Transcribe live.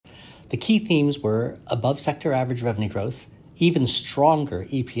The key themes were above sector average revenue growth, even stronger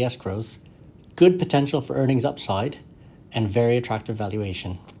EPS growth, good potential for earnings upside, and very attractive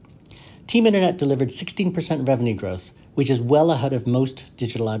valuation. Team Internet delivered 16% revenue growth, which is well ahead of most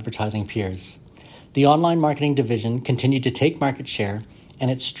digital advertising peers. The online marketing division continued to take market share,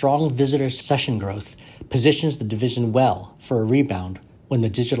 and its strong visitor session growth positions the division well for a rebound when the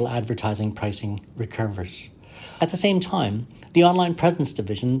digital advertising pricing recovers. At the same time, the online presence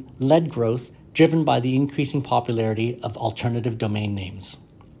division led growth driven by the increasing popularity of alternative domain names.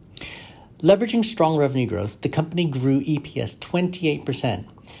 Leveraging strong revenue growth, the company grew EPS 28%,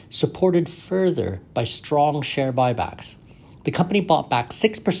 supported further by strong share buybacks. The company bought back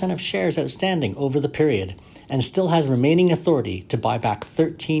 6% of shares outstanding over the period and still has remaining authority to buy back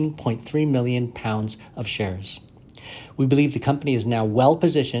 £13.3 million of shares. We believe the company is now well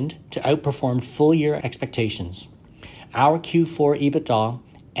positioned to outperform full-year expectations. Our Q4 EBITDA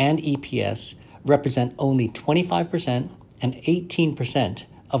and EPS represent only 25% and 18%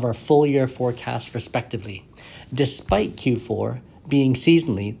 of our full-year forecast respectively, despite Q4 being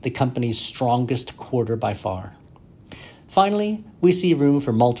seasonally the company's strongest quarter by far. Finally, we see room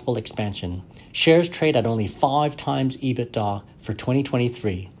for multiple expansion. Shares trade at only 5 times EBITDA for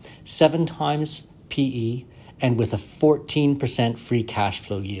 2023, 7 times PE, and with a 14% free cash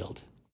flow yield.